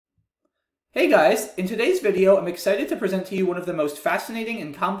Hey guys, in today's video I'm excited to present to you one of the most fascinating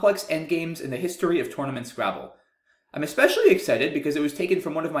and complex endgames in the history of tournament Scrabble. I'm especially excited because it was taken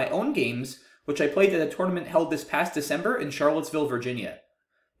from one of my own games, which I played at a tournament held this past December in Charlottesville, Virginia.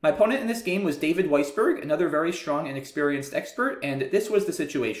 My opponent in this game was David Weisberg, another very strong and experienced expert, and this was the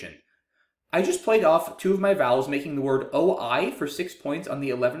situation. I just played off two of my vowels, making the word OI for 6 points on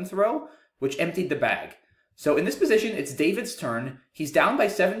the 11th row, which emptied the bag. So in this position, it's David's turn. He's down by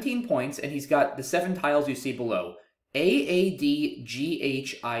 17 points, and he's got the 7 tiles you see below. A-A-D-G-H-I-T.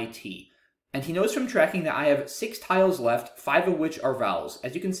 And he knows from tracking that I have 6 tiles left, 5 of which are vowels.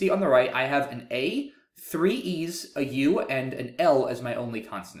 As you can see on the right, I have an A, 3 E's, a U, and an L as my only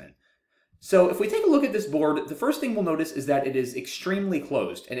consonant. So if we take a look at this board, the first thing we'll notice is that it is extremely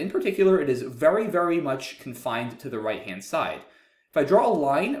closed, and in particular, it is very, very much confined to the right-hand side. If I draw a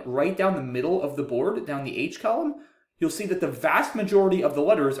line right down the middle of the board, down the H column, you'll see that the vast majority of the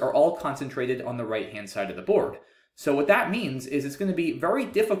letters are all concentrated on the right-hand side of the board. So what that means is it's going to be very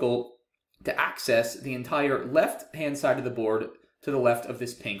difficult to access the entire left-hand side of the board to the left of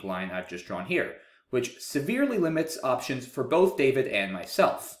this pink line I've just drawn here, which severely limits options for both David and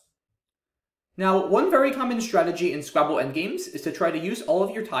myself. Now, one very common strategy in Scrabble endgames is to try to use all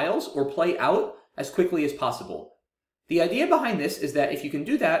of your tiles or play out as quickly as possible. The idea behind this is that if you can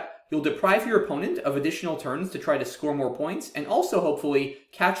do that, you'll deprive your opponent of additional turns to try to score more points, and also hopefully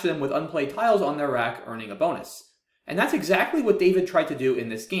catch them with unplayed tiles on their rack, earning a bonus. And that's exactly what David tried to do in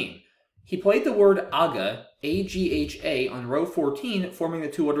this game. He played the word aga, A-G-H-A, on row 14, forming the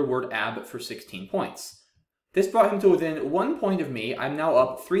two-letter word ab for 16 points. This brought him to within 1 point of me. I'm now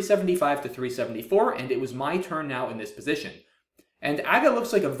up 375 to 374, and it was my turn now in this position. And aga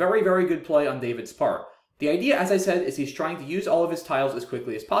looks like a very, very good play on David's part. The idea, as I said, is he's trying to use all of his tiles as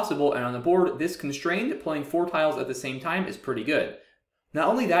quickly as possible, and on the board, this constrained, playing 4 tiles at the same time is pretty good. Not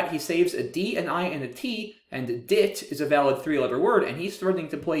only that, he saves a D, an I, and a T, and dit is a valid 3-letter word, and he's threatening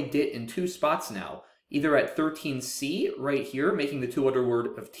to play dit in 2 spots now, either at 13C, right here, making the 2-letter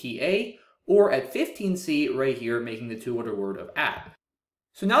word of TA, or at 15C, right here, making the 2-letter word of ab.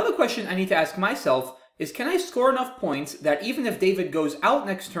 So now the question I need to ask myself is, can I score enough points that even if David goes out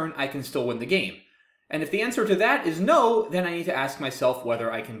next turn, I can still win the game? And if the answer to that is no, then I need to ask myself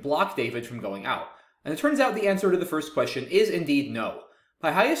whether I can block David from going out. And it turns out the answer to the first question is indeed no.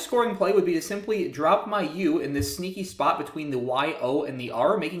 My highest scoring play would be to simply drop my U in this sneaky spot between the Y-O and the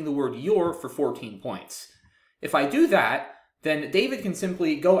R, making the word your for 14 points. If I do that, then David can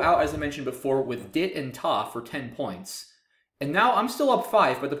simply go out, as I mentioned before, with dit and ta for 10 points. And now I'm still up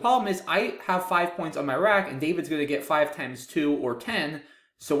 5, but the problem is I have 5 points on my rack, and David's going to get 5 times 2, or 10,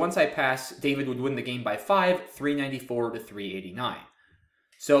 so once I pass, David would win the game by 5, 394 to 389.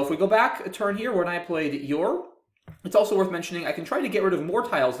 So if we go back a turn here when I played your, it's also worth mentioning I can try to get rid of more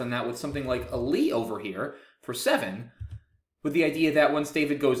tiles than that with something like a Lee over here for 7, with the idea that once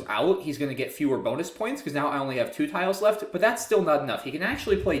David goes out, he's going to get fewer bonus points, because now I only have 2 tiles left, but that's still not enough. He can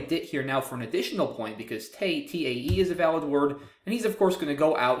actually play dit here now for an additional point, because Tay, T-A-E, is a valid word, and he's of course going to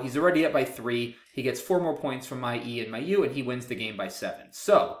go out. He's already up by 3. He gets 4 more points from my E and my U, and he wins the game by 7.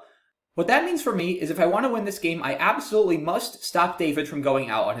 So, what that means for me is if I want to win this game, I absolutely must stop David from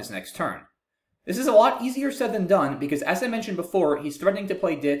going out on his next turn. This is a lot easier said than done, because as I mentioned before, he's threatening to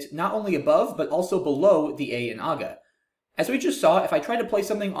play dit not only above, but also below the A in aga. As we just saw, if I try to play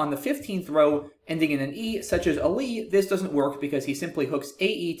something on the 15th row ending in an E, such as Ali, this doesn't work because he simply hooks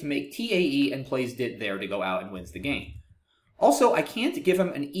AE to make TAE and plays dit there to go out and wins the game. Also, I can't give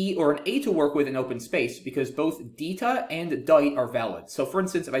him an E or an A to work with in open space because both dita and dite are valid. So for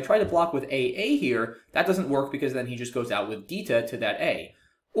instance, if I try to block with AA here, that doesn't work because then he just goes out with dita to that A.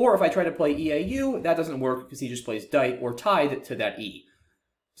 Or if I try to play EAU, that doesn't work because he just plays dite or tied to that E.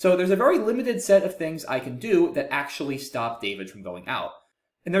 So there's a very limited set of things I can do that actually stop David from going out.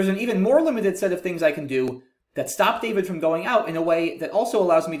 And there's an even more limited set of things I can do that stop David from going out in a way that also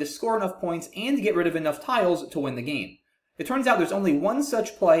allows me to score enough points and get rid of enough tiles to win the game. It turns out there's only one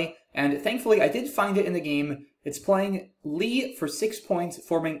such play, and thankfully I did find it in the game. It's playing Lee for 6 points,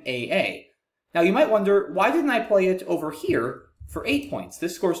 forming AA. Now you might wonder, why didn't I play it over here for 8 points?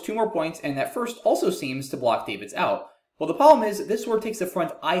 This scores 2 more points, and that first also seems to block David's out. Well, the problem is, this word takes the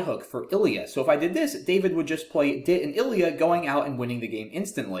front I hook for Ilya, so if I did this, David would just play dit and Ilya, going out and winning the game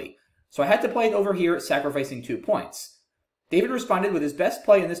instantly. So I had to play it over here, sacrificing 2 points. David responded with his best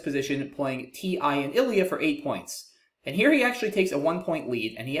play in this position, playing Ti and Ilya for 8 points. And here he actually takes a 1-point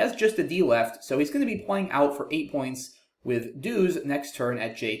lead, and he has just a D left, so he's going to be playing out for 8 points with dues next turn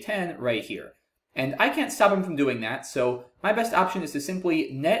at J10 right here. And I can't stop him from doing that, so my best option is to simply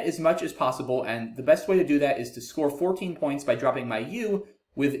net as much as possible, and the best way to do that is to score 14 points by dropping my U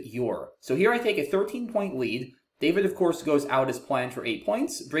with your. So here I take a 13-point lead. David, of course, goes out as planned for 8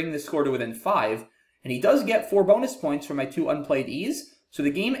 points, bringing the score to within 5. And he does get 4 bonus points for my 2 unplayed E's. So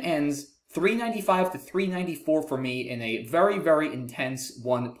the game ends 395 to 394 for me in a very, very intense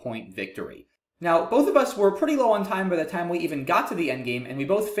 1-point victory. Now, both of us were pretty low on time by the time we even got to the endgame, and we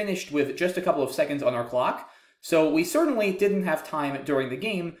both finished with just a couple of seconds on our clock. So we certainly didn't have time during the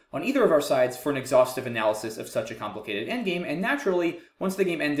game on either of our sides for an exhaustive analysis of such a complicated endgame, and naturally, once the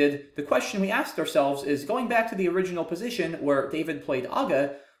game ended, the question we asked ourselves is, going back to the original position where David played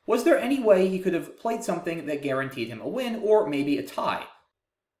Aga, was there any way he could have played something that guaranteed him a win, or maybe a tie?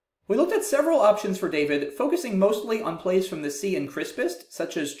 We looked at several options for David, focusing mostly on plays from the C and crispest,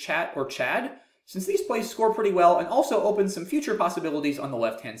 such as Chat or Chad, since these plays score pretty well and also open some future possibilities on the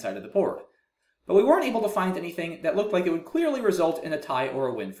left-hand side of the board. But we weren't able to find anything that looked like it would clearly result in a tie or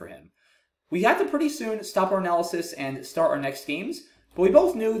a win for him. We had to pretty soon stop our analysis and start our next games, but we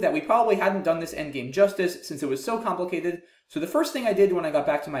both knew that we probably hadn't done this endgame justice since it was so complicated, so the first thing I did when I got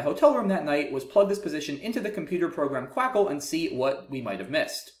back to my hotel room that night was plug this position into the computer program Quackle and see what we might have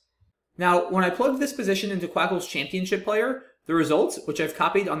missed. Now, when I plugged this position into Quackle's championship player, the results, which I've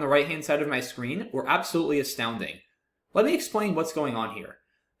copied on the right-hand side of my screen, were absolutely astounding. Let me explain what's going on here.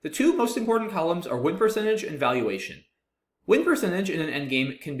 The 2 most important columns are win percentage and valuation. Win percentage in an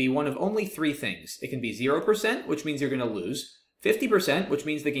endgame can be one of only 3 things. It can be 0%, which means you're going to lose, 50%, which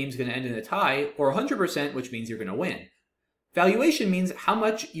means the game's going to end in a tie, or 100%, which means you're going to win. Valuation means how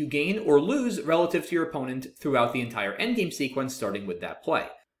much you gain or lose relative to your opponent throughout the entire endgame sequence, starting with that play.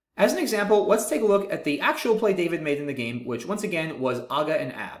 As an example, let's take a look at the actual play David made in the game, which once again was Aga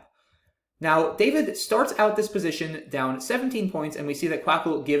and Ab. Now, David starts out this position down 17 points, and we see that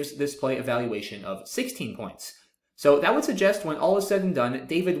Quackle gives this play a valuation of 16 points. So that would suggest when all is said and done,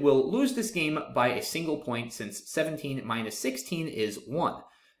 David will lose this game by a single point, since 17 minus 16 is 1.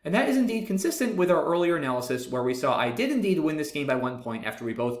 And that is indeed consistent with our earlier analysis, where we saw I did indeed win this game by 1 point after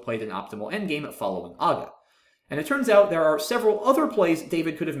we both played an optimal endgame following Aga. And it turns out there are several other plays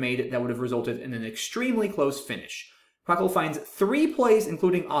David could have made that would have resulted in an extremely close finish. Quackle finds 3 plays,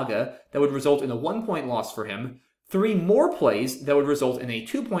 including Aga, that would result in a 1-point loss for him, 3 more plays that would result in a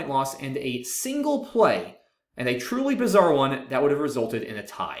 2-point loss, and a single play, and a truly bizarre one, that would have resulted in a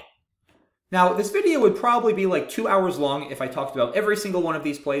tie. Now, this video would probably be like 2 hours long if I talked about every single one of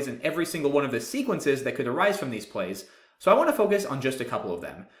these plays and every single one of the sequences that could arise from these plays, so I want to focus on just a couple of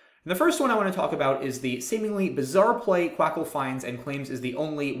them. And the first one I want to talk about is the seemingly bizarre play Quackle finds and claims is the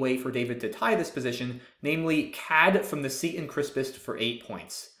only way for David to tie this position, namely Cad from the C and crispest for 8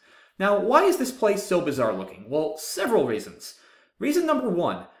 points. Now, why is this play so bizarre looking? Well, several reasons. Reason number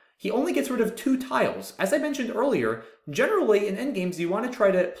 1, he only gets rid of 2 tiles. As I mentioned earlier, generally in endgames you want to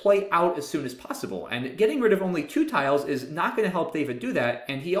try to play out as soon as possible, and getting rid of only 2 tiles is not going to help David do that,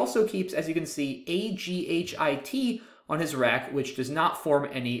 and he also keeps, as you can see, AGHIT on his rack, which does not form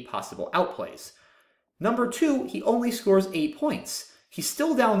any possible outplays. Number 2, he only scores 8 points. He's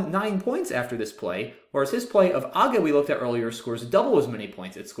still down 9 points after this play, whereas his play of Aga we looked at earlier scores double as many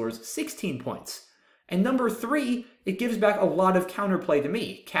points. It scores 16 points. And number 3, it gives back a lot of counterplay to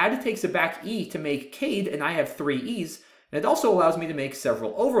me. Cad takes a back E to make Cade, and I have 3 E's, and it also allows me to make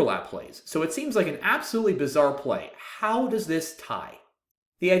several overlap plays. So it seems like an absolutely bizarre play. How does this tie?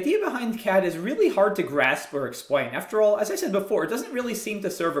 The idea behind Cad is really hard to grasp or explain. After all, as I said before, it doesn't really seem to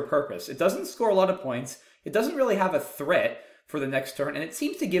serve a purpose. It doesn't score a lot of points, it doesn't really have a threat for the next turn, and it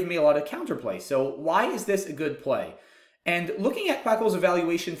seems to give me a lot of counterplay. So why is this a good play? And looking at Quackle's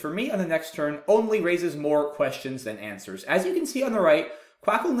evaluation for me on the next turn only raises more questions than answers. As you can see on the right,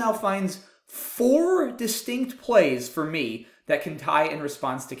 Quackle now finds 4 distinct plays for me that can tie in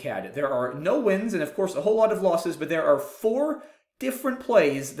response to Cad. There are no wins and of course a whole lot of losses, but there are 4 different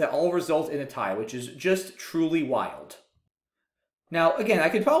plays that all result in a tie, which is just truly wild. Now, again, I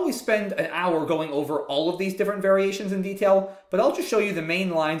could probably spend an hour going over all of these different variations in detail, but I'll just show you the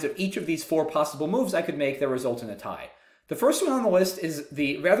main lines of each of these 4 possible moves I could make that result in a tie. The first one on the list is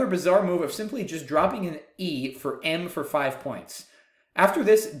the rather bizarre move of simply just dropping an E for M for 5 points. After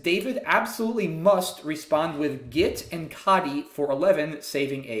this, David absolutely must respond with Git and Kadi for 11,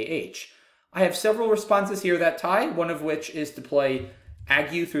 saving AH. I have several responses here that tie, one of which is to play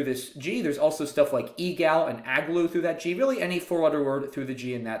Agu through this G. There's also stuff like Egal and Aglu through that G. Really any 4-letter word through the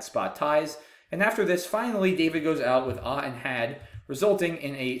G in that spot ties. And after this, finally, David goes out with Ah and Had, resulting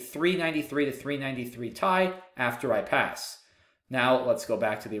in a 393 to 393 tie after I pass. Now, let's go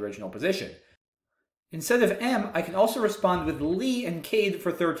back to the original position. Instead of M, I can also respond with Lee and Cade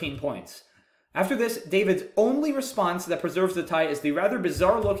for 13 points. After this, David's only response that preserves the tie is the rather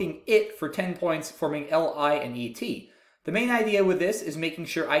bizarre-looking IT for 10 points, forming LI and ET. The main idea with this is making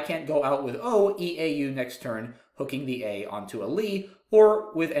sure I can't go out with O, E, A, U next turn, hooking the A onto a Li,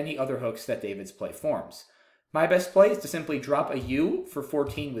 or with any other hooks that David's play forms. My best play is to simply drop a U for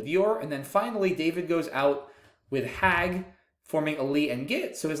 14 with Yor, and then finally David goes out with Hag, forming a Li and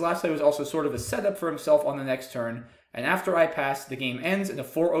Git, so his last play was also sort of a setup for himself on the next turn, and after I pass, the game ends in a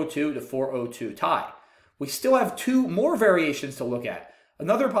 402 to 402 tie. We still have two more variations to look at.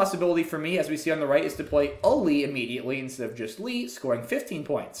 Another possibility for me, as we see on the right, is to play a Li immediately instead of just Li, scoring 15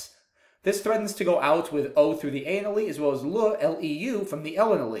 points. This threatens to go out with O through the A in a Li, as well as L, L-E-U from the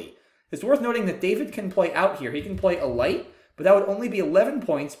L in a Li. It's worth noting that David can play out here. He can play a light, but that would only be 11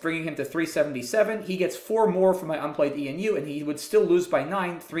 points, bringing him to 377. He gets 4 more from my unplayed E and U, and he would still lose by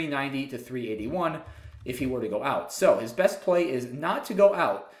 9, 390 to 381, if he were to go out. So his best play is not to go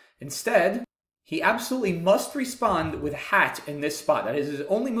out. Instead, he absolutely must respond with Hat in this spot. That is his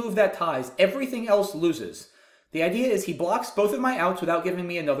only move that ties. Everything else loses. The idea is he blocks both of my outs without giving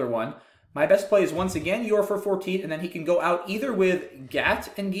me another one. My best play is once again Yor for 14, and then he can go out either with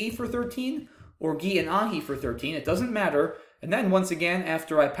Gat and Gi for 13, or Gi and Ahi for 13. It doesn't matter. And then once again,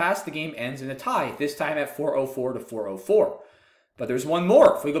 after I pass, the game ends in a tie, this time at 404 to 404. But there's one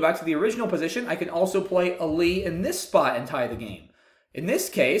more. If we go back to the original position, I can also play a Li in this spot and tie the game. In this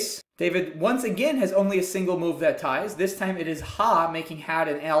case, David once again has only a single move that ties. This time it is Ha, making Had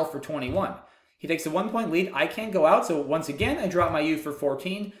and L for 21. He takes a 1-point lead. I can't go out, so once again I drop my U for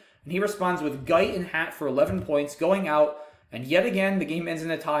 14, and he responds with Gite and Hat for 11 points, going out, and yet again the game ends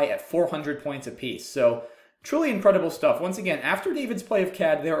in a tie at 400 points apiece. So truly incredible stuff. Once again, after David's play of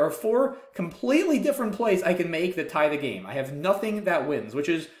CAD, there are 4 completely different plays I can make that tie the game. I have nothing that wins, which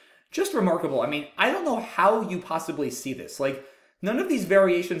is just remarkable. I mean, I don't know how you possibly see this. Like, none of these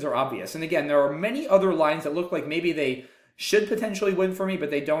variations are obvious. And again, there are many other lines that look like maybe they should potentially win for me, but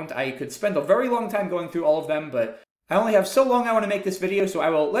they don't. I could spend a very long time going through all of them, but I only have so long I want to make this video, so I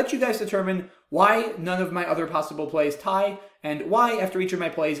will let you guys determine why none of my other possible plays tie, and why, after each of my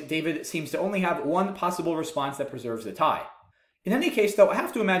plays, David seems to only have one possible response that preserves the tie. In any case, though, I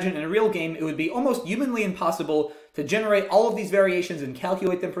have to imagine in a real game it would be almost humanly impossible to generate all of these variations and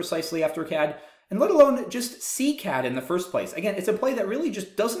calculate them precisely after CAD, and let alone just see CAD in the first place. Again, it's a play that really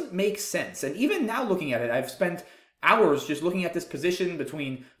just doesn't make sense, and even now looking at it, I've spent hours just looking at this position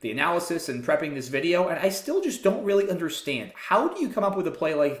between the analysis and prepping this video, and I still just don't really understand. How do you come up with a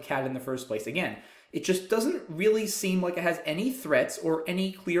play like CAD in the first place? Again, it just doesn't really seem like it has any threats or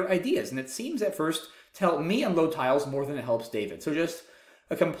any clear ideas, and it seems at first to help me unload tiles more than it helps David. So just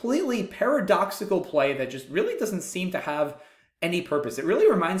a completely paradoxical play that just really doesn't seem to have any purpose. It really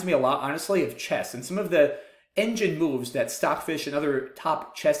reminds me a lot, honestly, of chess and some of the engine moves that Stockfish and other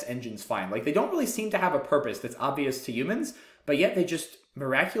top chess engines find. Like, they don't really seem to have a purpose that's obvious to humans, but yet they just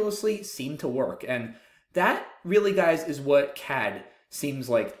miraculously seem to work. And that really, guys, is what CAD seems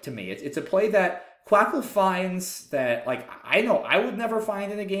like to me. It's a play that Quackle finds that, like, I know I would never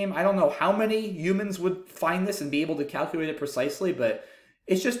find in a game. I don't know how many humans would find this and be able to calculate it precisely, but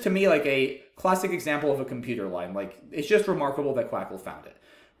it's just, to me, like a classic example of a computer line. Like, it's just remarkable that Quackle found it.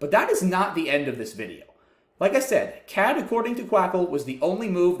 But that is not the end of this video. Like I said, CAD, according to Quackle, was the only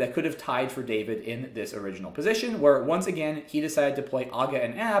move that could have tied for David in this original position, where, once again, he decided to play Aga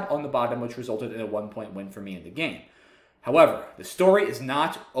and Ab on the bottom, which resulted in a 1-point win for me in the game. However, the story is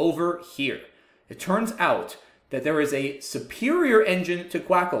not over here. It turns out that there is a superior engine to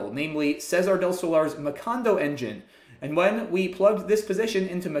Quackle, namely Cesar del Solar's Macondo engine, and when we plugged this position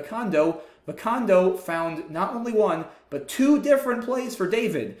into Macondo, Macondo found not only one, but 2 different plays for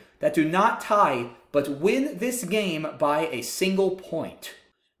David that do not tie, but win this game by a single point.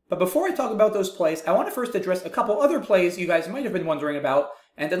 But before I talk about those plays, I want to first address a couple other plays you guys might have been wondering about,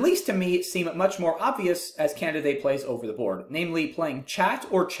 and at least to me seem much more obvious as candidate plays over the board, namely playing Chat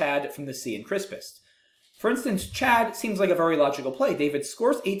or Chad from the Sea and Crispest. For instance, Chad seems like a very logical play. David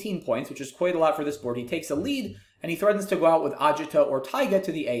scores 18 points, which is quite a lot for this board. He takes a lead, and he threatens to go out with Ajita or Taiga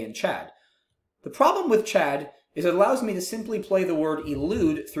to the A in Chad. The problem with Chad is it allows me to simply play the word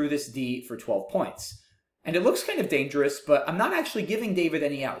elude through this D for 12 points. And it looks kind of dangerous, but I'm not actually giving David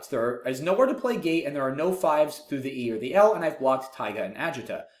any outs. There is nowhere to play gate, and there are no 5s through the E or the L, and I've blocked Taiga and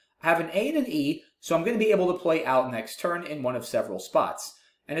Ajita. I have an A and an E, so I'm going to be able to play out next turn in one of several spots.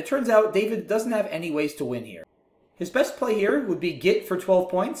 And it turns out David doesn't have any ways to win here. His best play here would be Git for 12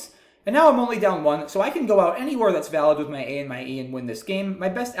 points, and now I'm only down 1, so I can go out anywhere that's valid with my A and my E and win this game. My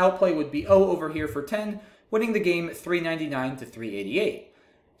best outplay would be O over here for 10, winning the game 399 to 388.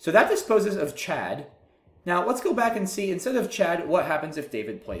 So that disposes of Chad. Now let's go back and see, instead of Chad, what happens if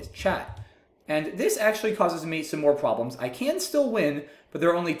David plays Chat. And this actually causes me some more problems. I can still win, but there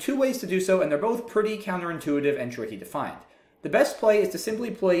are only two ways to do so, and they're both pretty counterintuitive and tricky to find. The best play is to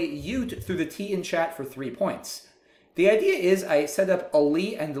simply play Ute through the T in chat for 3 points. The idea is I set up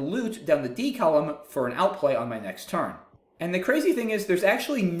Ali and Loot down the D column for an outplay on my next turn. And the crazy thing is there's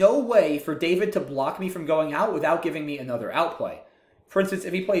actually no way for David to block me from going out without giving me another outplay. For instance,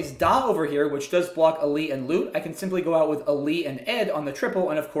 if he plays Da over here, which does block Ali and Loot, I can simply go out with Ali and Ed on the triple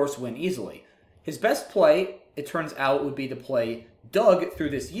and of course win easily. His best play, it turns out, would be to play Doug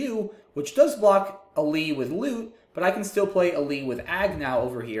through this U, which does block Ali with Loot, but I can still play Ali with Ag now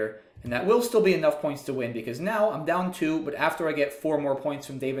over here, and that will still be enough points to win because now I'm down 2, but after I get 4 more points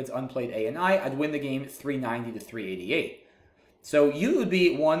from David's unplayed A and I'd win the game 390 to 388. So U would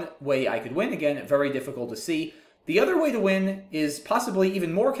be one way I could win. Again, very difficult to see. The other way to win is possibly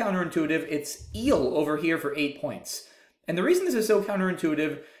even more counterintuitive. It's Eel over here for 8 points. And the reason this is so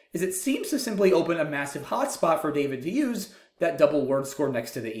counterintuitive is it seems to simply open a massive hotspot for David to use that double word score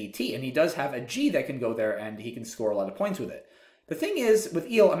next to the ET. And he does have a G that can go there and he can score a lot of points with it. The thing is, with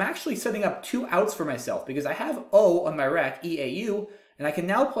Eel, I'm actually setting up 2 outs for myself because I have O on my rack, EAU, and I can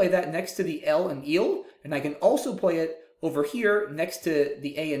now play that next to the L and Eel, and I can also play it over here next to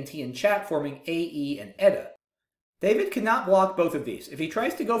the A and T in chat, forming AE and ETA. David cannot block both of these. If he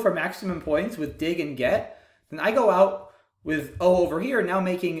tries to go for maximum points with Dig and Get, then I go out with O over here, now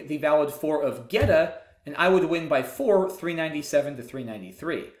making the valid 4 of Geta, and I would win by 4, 397 to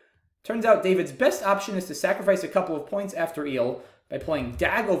 393. Turns out David's best option is to sacrifice a couple of points after Eel by playing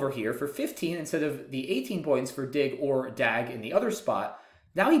Dag over here for 15 instead of the 18 points for Dig or Dag in the other spot.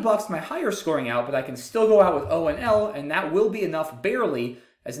 Now he blocks my higher scoring out, but I can still go out with O and L, and that will be enough barely,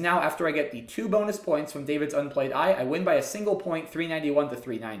 as now after I get the 2 bonus points from David's unplayed I win by a single point, 391 to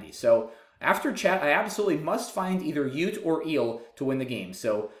 390. So after chat, I absolutely must find either Ute or Eel to win the game.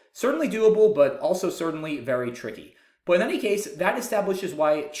 So certainly doable, but also certainly very tricky. But in any case, that establishes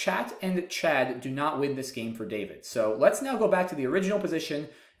why Chat and Chad do not win this game for David. So let's now go back to the original position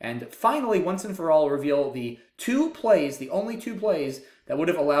and finally, once and for all, reveal the 2 plays, the only 2 plays that would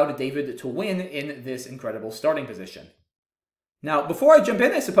have allowed David to win in this incredible starting position. Now, before I jump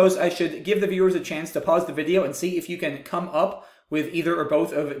in, I suppose I should give the viewers a chance to pause the video and see if you can come up with either or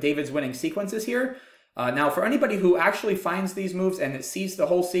both of David's winning sequences here. Now, for anybody who actually finds these moves and sees the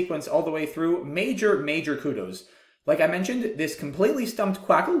whole sequence all the way through, major kudos. Like I mentioned, this completely stumped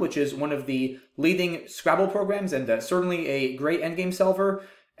Quackle, which is one of the leading Scrabble programs and certainly a great endgame solver.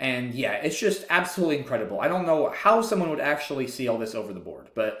 And yeah, it's just absolutely incredible. I don't know how someone would actually see all this over the board.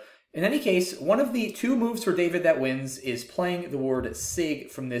 But in any case, one of the 2 moves for David that wins is playing the word SIG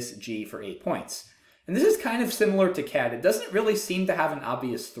from this G for 8 points. And this is kind of similar to CAD. It doesn't really seem to have an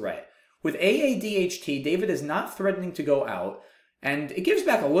obvious threat. With AADHT, David is not threatening to go out, and it gives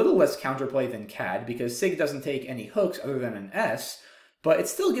back a little less counterplay than CAD because SIG doesn't take any hooks other than an S, but it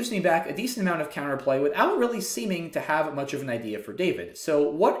still gives me back a decent amount of counterplay without really seeming to have much of an idea for David. So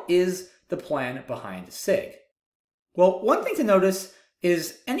what is the plan behind SIG? Well, one thing to notice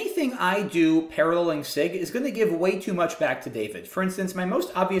is anything I do paralleling SIG is going to give way too much back to David. For instance, my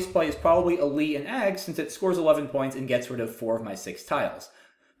most obvious play is probably Ali and Ag since it scores 11 points and gets rid of 4 of my 6 tiles.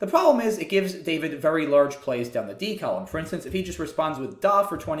 The problem is it gives David very large plays down the D column. For instance, if he just responds with Da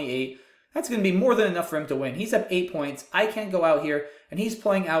for 28, that's going to be more than enough for him to win. He's up 8 points. I can't go out here, and he's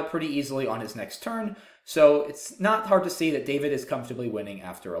playing out pretty easily on his next turn, so it's not hard to see that David is comfortably winning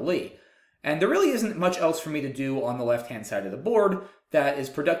after Ali. And there really isn't much else for me to do on the left-hand side of the board that is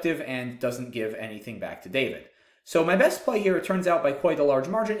productive and doesn't give anything back to David. So my best play here, it turns out by quite a large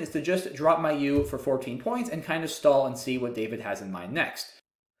margin, is to just drop my U for 14 points and kind of stall and see what David has in mind next.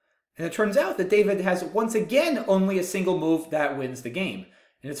 And it turns out that David has once again only a single move that wins the game.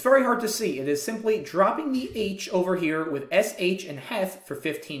 And it's very hard to see. It is simply dropping the H over here with SH and Heth for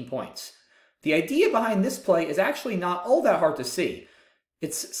 15 points. The idea behind this play is actually not all that hard to see.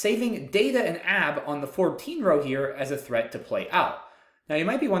 It's saving Data and Ab on the 14 row here as a threat to play out. Now you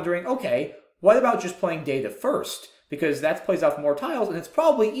might be wondering, okay, what about just playing Data first? Because that plays off more tiles and it's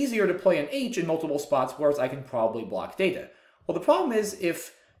probably easier to play an H in multiple spots, whereas I can probably block Data. Well, the problem is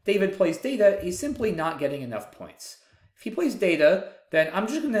if David plays Data, he's simply not getting enough points. If he plays Data, then I'm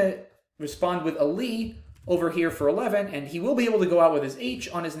just going to respond with Ali over here for 11, and he will be able to go out with his H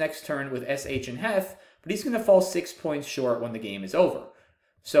on his next turn with SH and Heth, but he's going to fall 6 points short when the game is over.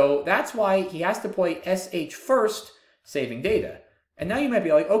 So that's why he has to play SH first, saving Data. And now you might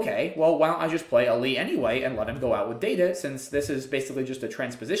be like, okay, well, why don't I just play Ali anyway and let him go out with Data, since this is basically just a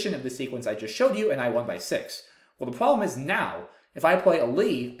transposition of the sequence I just showed you, and I won by 6. Well, the problem is now, if I play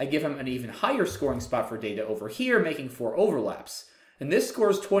Ali, I give him an even higher scoring spot for Data over here, making 4 overlaps. and this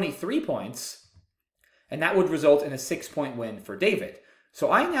scores 23 points, and that would result in a 6-point win for David. So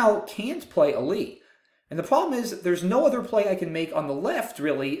I now can't play Ali. And the problem is there's no other play I can make on the left,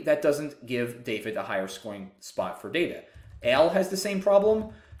 really, that doesn't give David a higher scoring spot for data. Al has the same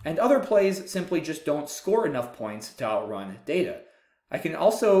problem, and other plays simply just don't score enough points to outrun data. I can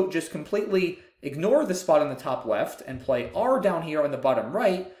also just completely ignore the spot on the top left and play R down here on the bottom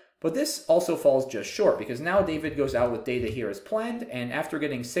right, but this also falls just short because now David goes out with data here as planned, and after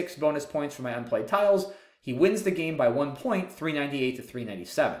getting 6 bonus points for my unplayed tiles, he wins the game by 1 point, 398 to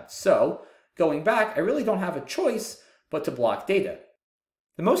 397. So, going back, I really don't have a choice but to block data.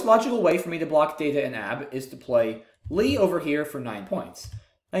 The most logical way for me to block data in AB is to play Lee over here for 9 points.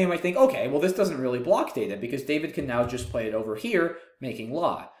 Now you might think, okay, well this doesn't really block data because David can now just play it over here, making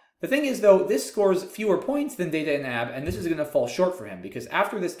Law. The thing is though, this scores fewer points than data in AB, and this is going to fall short for him because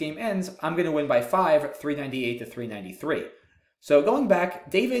after this game ends, I'm going to win by 5, 398 to 393. So going back,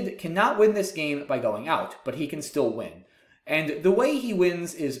 David cannot win this game by going out, but he can still win. And the way he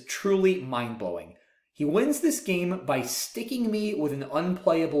wins is truly mind-blowing. He wins this game by sticking me with an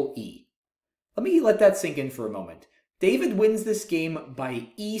unplayable E. Let me let that sink in for a moment. David wins this game by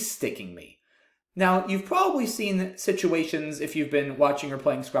E-sticking me. Now, you've probably seen situations, if you've been watching or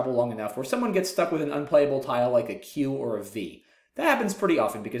playing Scrabble long enough, where someone gets stuck with an unplayable tile like a Q or a V. That happens pretty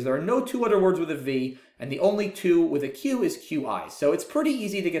often because there are no 2 other words with a V, and the only 2 with a Q is QI. So it's pretty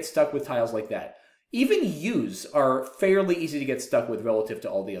easy to get stuck with tiles like that. Even U's are fairly easy to get stuck with relative to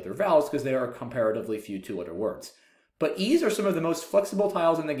all the other vowels because there are comparatively few 2 other words. But E's are some of the most flexible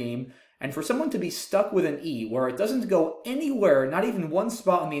tiles in the game, and for someone to be stuck with an E where it doesn't go anywhere, not even one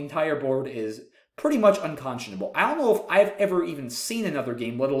spot on the entire board, is pretty much unconscionable. I don't know if I've ever even seen another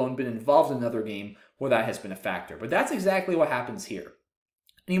game, let alone been involved in another game, where that has been a factor. But that's exactly what happens here.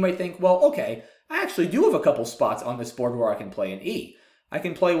 And you might think, well, okay, I actually do have a couple spots on this board where I can play an E. I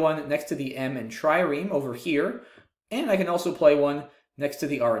can play one next to the M in trireme over here, and I can also play one next to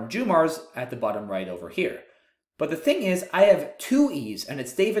the R in Jumars at the bottom right over here. But the thing is, I have 2 E's, and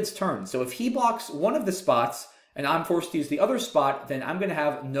it's David's turn, so if he blocks one of the spots, and I'm forced to use the other spot, then I'm going to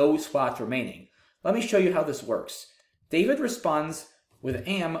have no spots remaining. Let me show you how this works. David responds with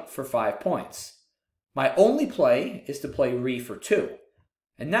Am for 5 points. My only play is to play Re for 2.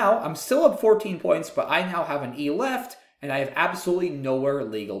 And now, I'm still up 14 points, but I now have an E left, and I have absolutely nowhere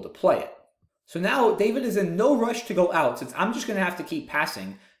legal to play it. So now, David is in no rush to go out, since I'm just going to have to keep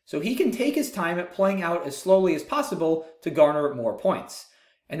passing, so he can take his time at playing out as slowly as possible to garner more points.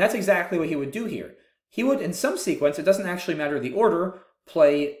 And that's exactly what he would do here. He would, in some sequence, it doesn't actually matter the order,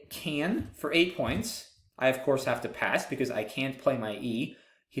 play Can for 8 points. I, of course, have to pass because I can't play my E.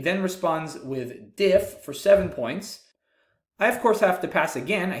 He then responds with Diff for 7 points. I, of course, have to pass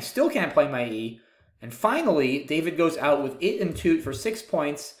again. I still can't play my E. And finally, David goes out with It and Toot for 6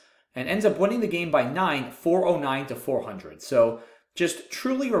 points and ends up winning the game by 9, 409 to 400. So just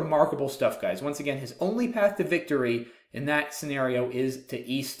truly remarkable stuff, guys. Once again, his only path to victory in that scenario is to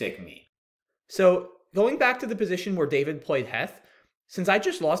E-stick me. So going back to the position where David played Heth, since I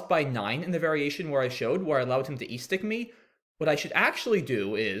just lost by 9 in the variation where I showed, where I allowed him to E-stick me, what I should actually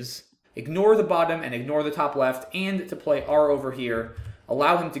do is ignore the bottom and ignore the top left, and to play R over here,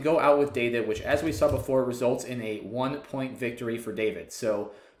 allow him to go out with data, which, as we saw before, results in a 1-point victory for David.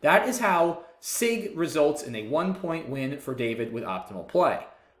 So that is how Sig results in a 1-point win for David with optimal play.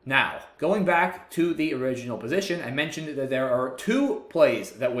 Now, going back to the original position, I mentioned that there are 2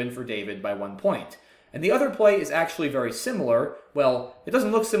 plays that win for David by 1 point. And the other play is actually very similar. Well, it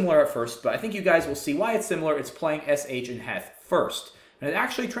doesn't look similar at first, but I think you guys will see why it's similar. It's playing SH and Heth first. And it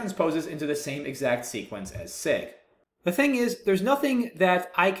actually transposes into the same exact sequence as Sig. The thing is, there's nothing that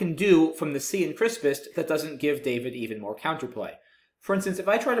I can do from the C in Crispest that doesn't give David even more counterplay. For instance, if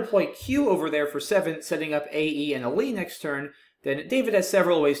I try to play Q over there for 7, setting up A, E, and a Li next turn, then David has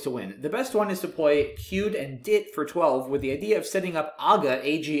several ways to win. The best one is to play Q'd and Dit for 12 with the idea of setting up Aga,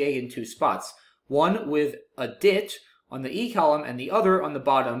 AGA in 2 spots. One with a Dit on the E column and the other on the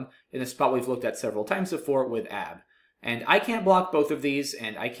bottom in a spot we've looked at several times before with AB. And I can't block both of these,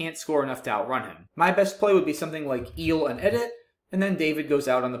 and I can't score enough to outrun him. My best play would be something like Eel and Edit, and then David goes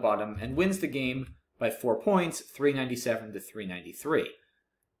out on the bottom and wins the game by 4 points, 397 to 393.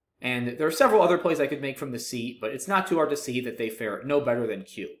 And there are several other plays I could make from the C, but it's not too hard to see that they fare no better than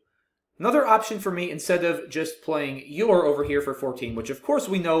Q. Another option for me, instead of just playing Yor over here for 14, which of course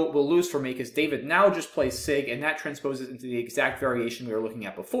we know will lose for me because David now just plays Sig, and that transposes into the exact variation we were looking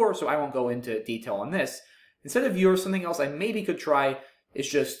at before, so I won't go into detail on this. Instead of Yor, something else I maybe could try is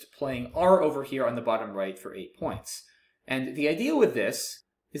just playing R over here on the bottom right for 8 points. And the idea with this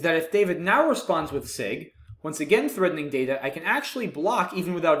is that if David now responds with Sig, once again threatening data, I can actually block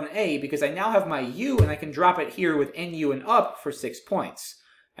even without an A because I now have my U and I can drop it here with NU and up for 6 points.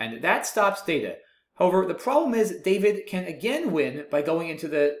 And that stops data. However, the problem is David can again win by going into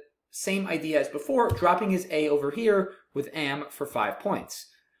the same idea as before, dropping his A over here with AM for 5 points.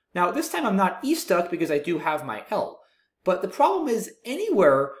 Now, this time I'm not E stuck because I do have my L. But the problem is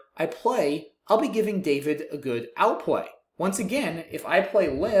anywhere I play, I'll be giving David a good outplay. Once again, if I play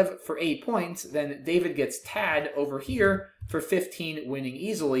Lev for 8 points, then David gets Tad over here for 15, winning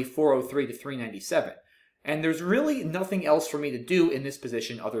easily, 403 to 397. And there's really nothing else for me to do in this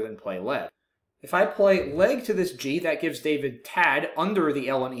position other than play Lev. If I play leg to this G, that gives David Tad under the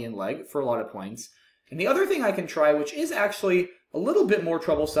L and E in leg for a lot of points. And the other thing I can try, which is actually a little bit more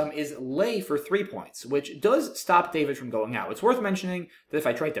troublesome, is lay for 3 points, which does stop David from going out. It's worth mentioning that if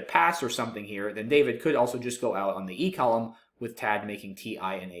I tried to pass or something here, then David could also just go out on the E column with Tad making TI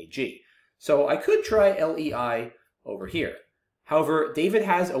and AG. So I could try LEI over here. However, David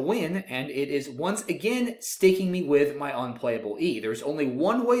has a win, and it is once again staking me with my unplayable E. There's only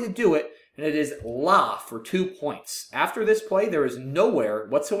one way to do it, and it is La for 2 points. After this play, there is nowhere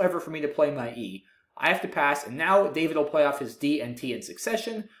whatsoever for me to play my E. I have to pass, and now David will play off his D and T in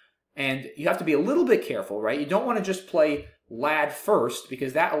succession, and you have to be a little bit careful, right? You don't want to just play Lad first,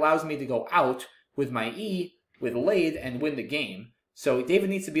 because that allows me to go out with my E, with Laid, and win the game. So David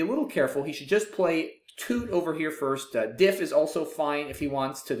needs to be a little careful. He should just play Toot over here first. Diff is also fine if he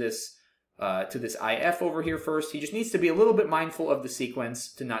wants to this IF over here first. He just needs to be a little bit mindful of the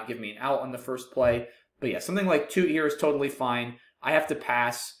sequence to not give me an out on the first play. But yeah, something like Toot here is totally fine. I have to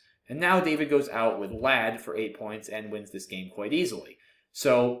pass. And now David goes out with Lad for 8 points and wins this game quite easily.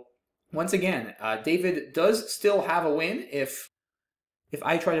 So once again, David does still have a win if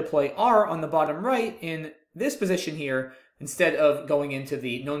I try to play R on the bottom right in this position here, instead of going into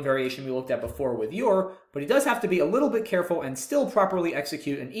the known variation we looked at before with Yor, but he does have to be a little bit careful and still properly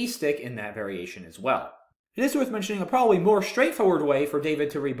execute an E stick in that variation as well. It is worth mentioning a probably more straightforward way for David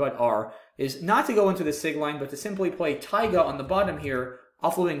to rebut R is not to go into the sig line, but to simply play Taiga on the bottom here,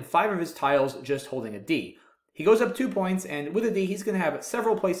 offloading 5 of his tiles, just holding a D. He goes up 2 points, and with a D, he's going to have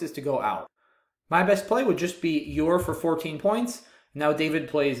several places to go out. My best play would just be Yor for 14 points. Now David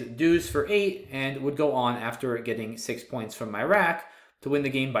plays Deuce for 8 and would go on after getting 6 points from my rack to win the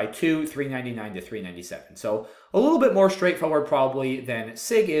game by 2, 399 to 397. So a little bit more straightforward probably than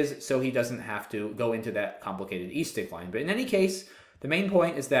Sig is, so he doesn't have to go into that complicated E-stick line. But in any case, the main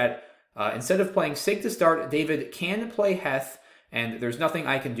point is that instead of playing Sig to start, David can play Heth, and there's nothing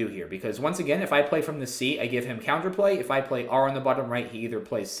I can do here, because once again, if I play from the C, I give him counterplay. If I play R on the bottom right, he either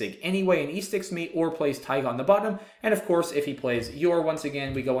plays Sig anyway and E-sticks me, or plays Taiga on the bottom. And of course, if he plays Yor, once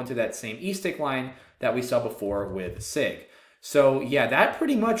again, we go into that same E-stick line that we saw before with Sig. So yeah, that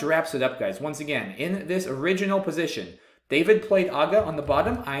pretty much wraps it up, guys. Once again, in this original position, David played Aga on the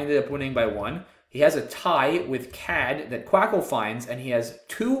bottom. I ended up winning by 1. He has a tie with Cad that Quackle finds, and he has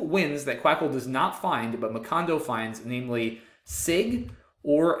 2 wins that Quackle does not find, but Macondo finds, namely Sig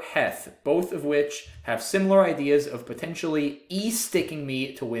or Heth, both of which have similar ideas of potentially E-sticking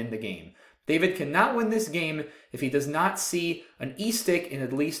me to win the game. David cannot win this game if he does not see an E-stick in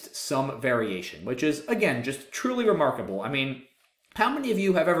at least some variation, which is, again, just truly remarkable. I mean, how many of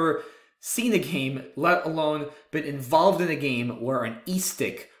you have ever seen a game, let alone been involved in a game where an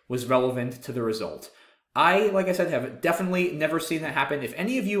E-stick was relevant to the result? I, like I said, have definitely never seen that happen. If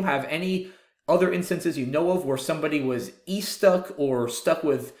any of you have any other instances you know of where somebody was E-stuck or stuck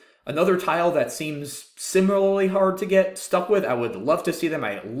with another tile that seems similarly hard to get stuck with, I would love to see them.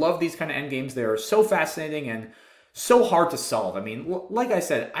 I love these kind of endgames. They're so fascinating and so hard to solve. I mean, like I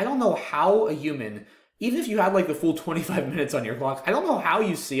said, I don't know how a human, even if you had like the full 25 minutes on your clock, I don't know how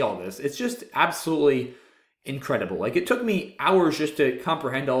you see all this. It's just absolutely incredible. Like, it took me hours just to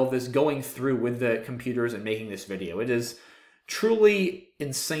comprehend all of this going through with the computers and making this video. It is truly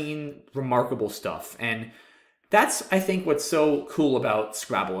insane, remarkable stuff. And that's, I think, what's so cool about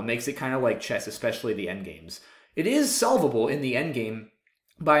Scrabble and makes it kind of like chess, especially the endgames. It is solvable in the endgame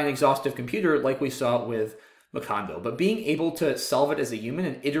by an exhaustive computer like we saw with Macondo, but being able to solve it as a human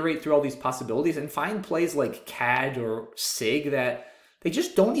and iterate through all these possibilities and find plays like CAD or SIG that they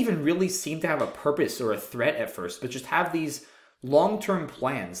just don't even really seem to have a purpose or a threat at first, but just have these long-term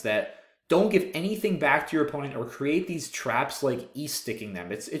plans that don't give anything back to your opponent or create these traps like E-sticking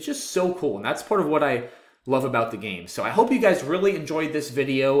them. It's just so cool, and that's part of what I love about the game. So I hope you guys really enjoyed this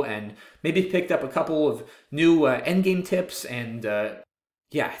video and maybe picked up a couple of new endgame tips. And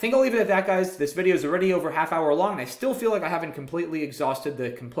yeah, I think I'll leave it at that, guys. This video is already over half hour long, and I still feel like I haven't completely exhausted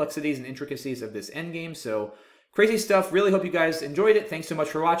the complexities and intricacies of this endgame. So Crazy stuff. Really hope you guys enjoyed it. Thanks so much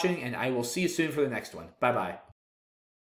for watching, and I will see you soon for the next one. Bye-bye.